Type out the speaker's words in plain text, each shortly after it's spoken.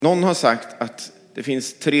Någon har sagt att det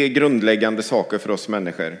finns 3 grundläggande saker för oss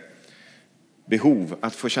människor. Behov,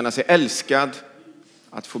 att få känna sig älskad,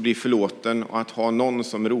 att få bli förlåten och att ha någon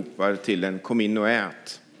som ropar till en: kom in och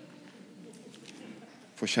ät.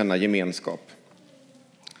 Få känna gemenskap.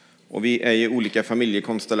 Och vi är i olika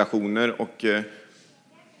familjekonstellationer och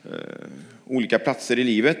olika platser i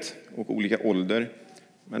livet och olika ålder.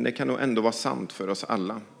 Men det kan nog ändå vara sant för oss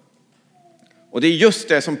alla. Och det är just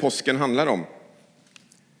det som påsken handlar om.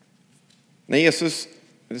 När Jesus,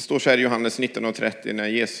 det står så här i Johannes 19:30, när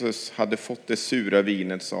Jesus hade fått det sura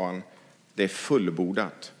vinet sa han: det är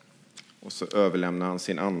fullbordat. Och så överlämnade han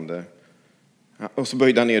sin ande. Och så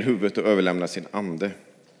böjde han ner huvudet och överlämnade sin ande.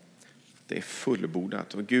 Det är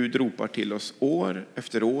fullbordat. Och Gud ropar till oss år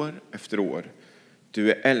efter år efter år.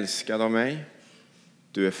 Du är älskad av mig.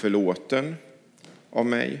 Du är förlåten av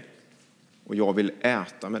mig. Och jag vill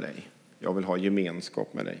äta med dig. Jag vill ha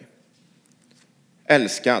gemenskap med dig.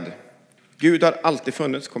 Älskad. Gud har alltid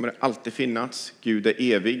funnits, kommer alltid finnas. Gud är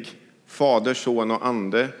evig. Fader, son och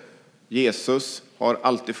ande. Jesus har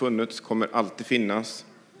alltid funnits, kommer alltid finnas.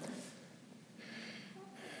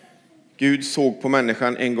 Gud såg på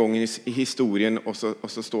människan en gång i historien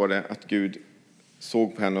och så står det att Gud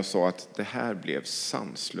såg på henne och sa att det här blev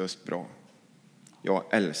sanslöst bra. Jag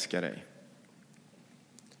älskar dig.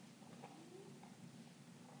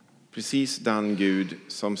 Precis den Gud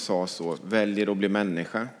som sa så väljer att bli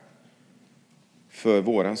människa för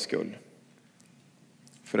våran skull.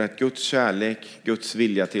 För att Guds kärlek, Guds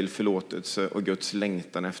vilja till förlåtelse och Guds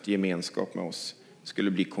längtan efter gemenskap med oss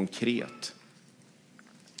skulle bli konkret.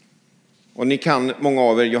 Och ni kan, många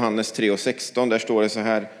av er, Johannes 3:16, där står det så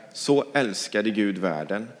här: så älskade Gud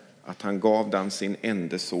världen att han gav den sin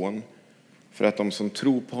enda son för att de som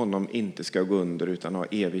tror på honom inte ska gå under utan ha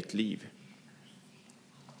evigt liv.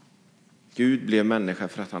 Gud blev människa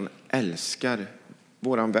för att han älskar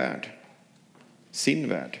våran värld, sin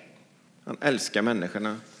värld. Han älskar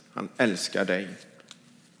människorna, han älskar dig.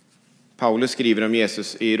 Paulus skriver om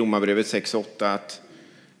Jesus i Romarbrevet 6:8 att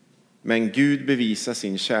men Gud bevisar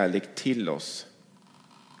sin kärlek till oss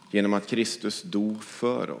genom att Kristus dog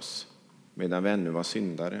för oss medan vi ännu var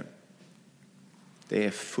syndare. Det är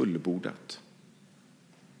fullbordat.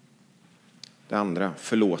 Det andra,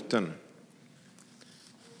 förlåten.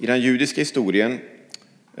 I den judiska historien,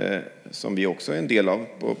 som vi också är en del av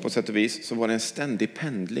på sätt och vis, så var det en ständig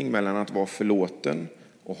pendling mellan att vara förlåten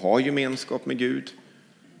och ha gemenskap med Gud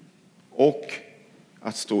och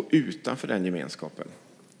att stå utanför den gemenskapen.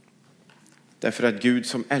 Därför att Gud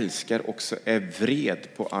som älskar också är vred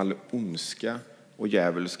på all ondska och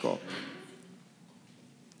djävulskap.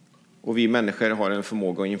 Och vi människor har en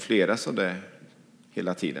förmåga att influeras av det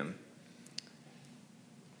hela tiden.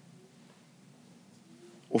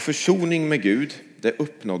 Och försoning med Gud, det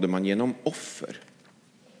uppnådde man genom offer.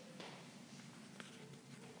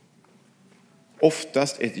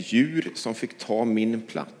 Oftast ett djur som fick ta min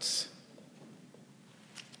plats.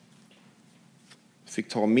 Fick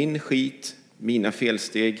ta min skit, mina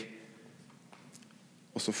felsteg.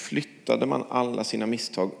 Och så flyttade man alla sina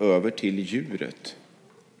misstag över till djuret.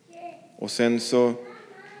 Och sen så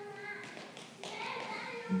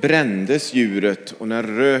brändes djuret och när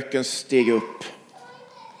röken steg upp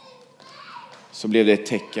så blev det ett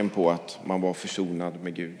tecken på att man var försonad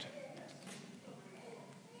med Gud.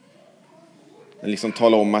 Den liksom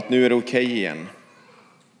talar om att nu är det okej igen.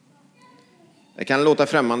 Det kan låta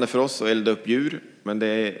främmande för oss att elda upp djur, men det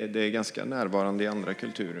är ganska närvarande i andra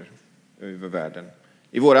kulturer över världen.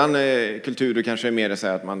 I våran kultur kanske är mer så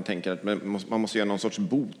här att man tänker att man måste göra någon sorts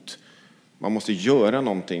bot. Man måste göra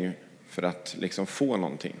någonting för att liksom få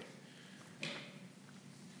någonting.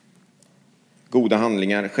 Goda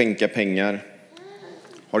handlingar, skänka pengar.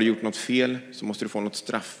 Har du gjort något fel så måste du få något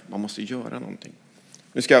straff. Man måste göra någonting.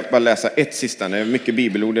 Nu ska jag bara läsa ett sista, det är mycket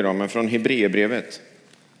bibelord idag, men från Hebreerbrevet.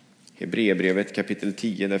 Hebreerbrevet kapitel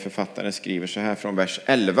 10 där författaren skriver så här från vers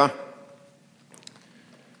 11.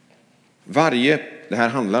 Det här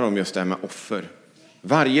handlar om just det här med offer.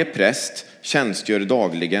 Varje präst tjänstgör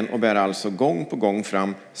dagligen och bär alltså gång på gång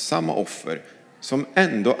fram samma offer som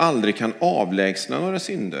ändå aldrig kan avlägsna några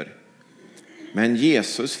synder. Men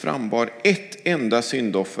Jesus frambar ett enda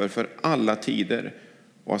syndoffer för alla tider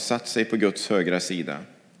och har satt sig på Guds högra sida.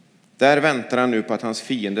 Där väntar han nu på att hans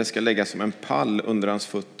fiende ska lägga som en pall under hans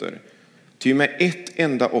fötter. Ty med ett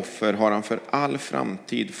enda offer har han för all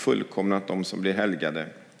framtid fullkomnat dem som blir helgade.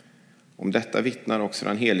 Om detta vittnar också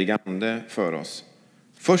den heliga ande för oss.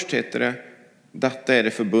 Först heter det: detta är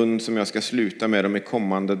det förbund som jag ska sluta med dem i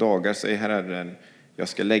kommande dagar, säger Herren. Jag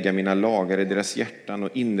ska lägga mina lagar i deras hjärtan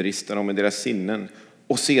och inrista dem i deras sinnen.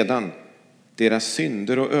 Och sedan, Deras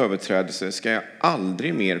synder och överträdelser ska jag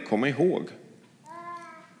aldrig mer komma ihåg.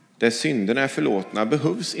 Där synderna är förlåtna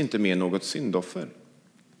behövs inte mer något syndoffer.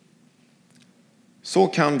 Så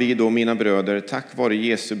kan vi då, mina bröder, tack vare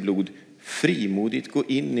Jesu blod frimodigt gå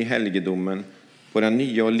in i helgedomen på den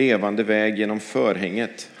nya och levande väg genom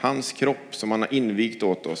förhänget, hans kropp som han har invigt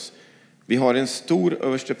åt oss. Vi har en stor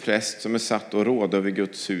överstepräst som är satt att råda över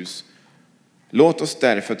Guds hus. Låt oss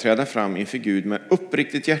därför träda fram inför Gud med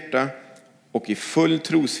uppriktigt hjärta och i full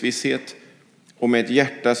trosvisshet och med ett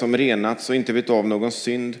hjärta som renats och inte vet av någon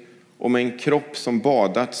synd och med en kropp som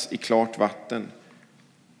badats i klart vatten.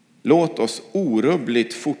 Låt oss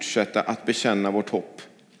orubbligt fortsätta att bekänna vårt hopp,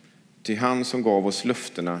 till han som gav oss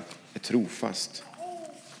löftena är trofast.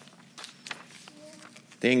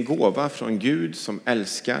 Det är en gåva från Gud som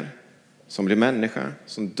älskar, som blir människa,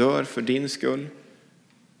 som dör för din skull.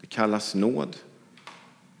 Det kallas nåd.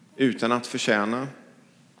 Utan att förtjäna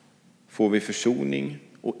får vi försoning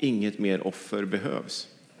och inget mer offer behövs.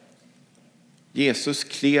 Jesus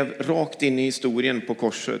klev rakt in i historien på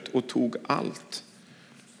korset och tog allt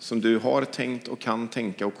som du har tänkt och kan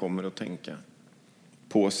tänka och kommer att tänka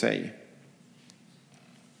på sig.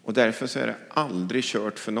 Och därför så är det aldrig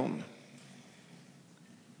kört för någon.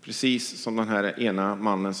 Precis som den här ena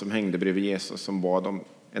mannen som hängde bredvid Jesus som bad om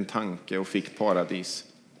en tanke och fick paradis.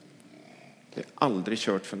 Det är aldrig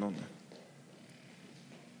kört för någon.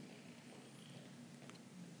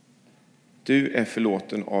 Du är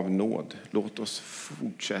förlåten av nåd. Låt oss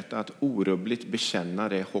fortsätta att orubbligt bekänna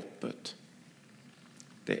det hoppet.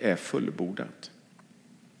 Det är fullbordat.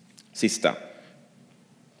 Sista.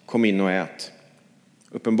 Kom in och ät.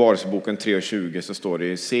 Uppenbarelseboken 3:20 så står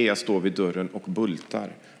det: se, jag står vid dörren och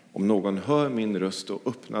bultar. Om någon hör min röst och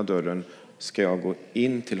öppnar dörren ska jag gå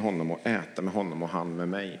in till honom och äta med honom och han med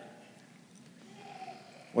mig.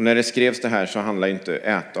 Och när det skrevs det här så handlar inte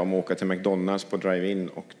äta om att åka till McDonalds på drive-in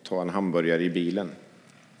och ta en hamburgare i bilen.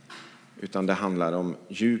 Utan det handlar om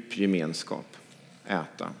djup gemenskap.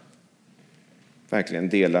 Äta. Verkligen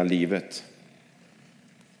dela livet.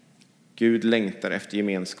 Gud längtar efter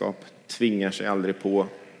gemenskap. Tvingar sig aldrig på.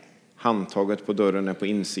 Handtaget på dörren är på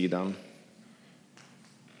insidan.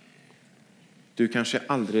 Du kanske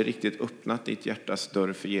aldrig riktigt öppnat ditt hjärtas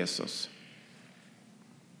dörr för Jesus.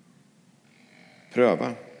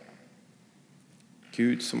 Pröva.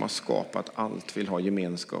 Gud som har skapat allt vill ha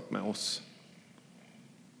gemenskap med oss.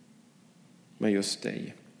 Med just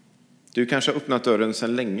dig. Du kanske har öppnat dörren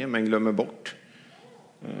sedan länge men glömmer bort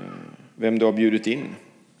vem du har bjudit in.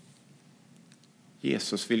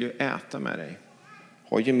 Jesus vill ju äta med dig.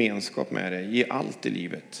 Ha gemenskap med dig. Ge allt i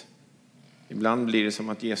livet. Ibland blir det som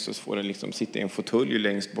att Jesus får liksom sitta i en fåtölj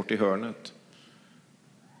längst bort i hörnet.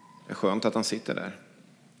 Det är skönt att han sitter där.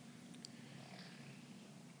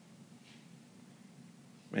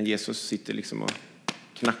 Men Jesus sitter liksom och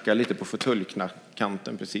knackar lite på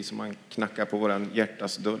fåtöljkanten precis som han knackar på våran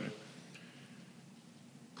hjärtas dörr.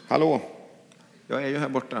 Hallå, jag är ju här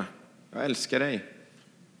borta. Jag älskar dig.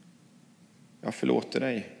 Jag förlåter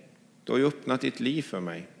dig. Du har ju öppnat ditt liv för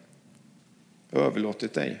mig. Jag har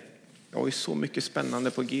överlåtit dig. Jag har ju så mycket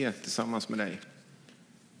spännande på G tillsammans med dig.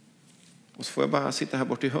 Och så får jag bara sitta här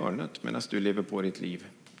bort i hörnet medan du lever på ditt liv.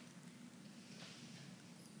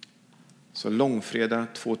 Så långfredag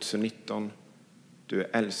 2019. Du är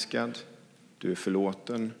älskad. Du är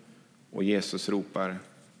förlåten. Och Jesus ropar: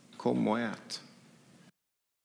 kom och ät.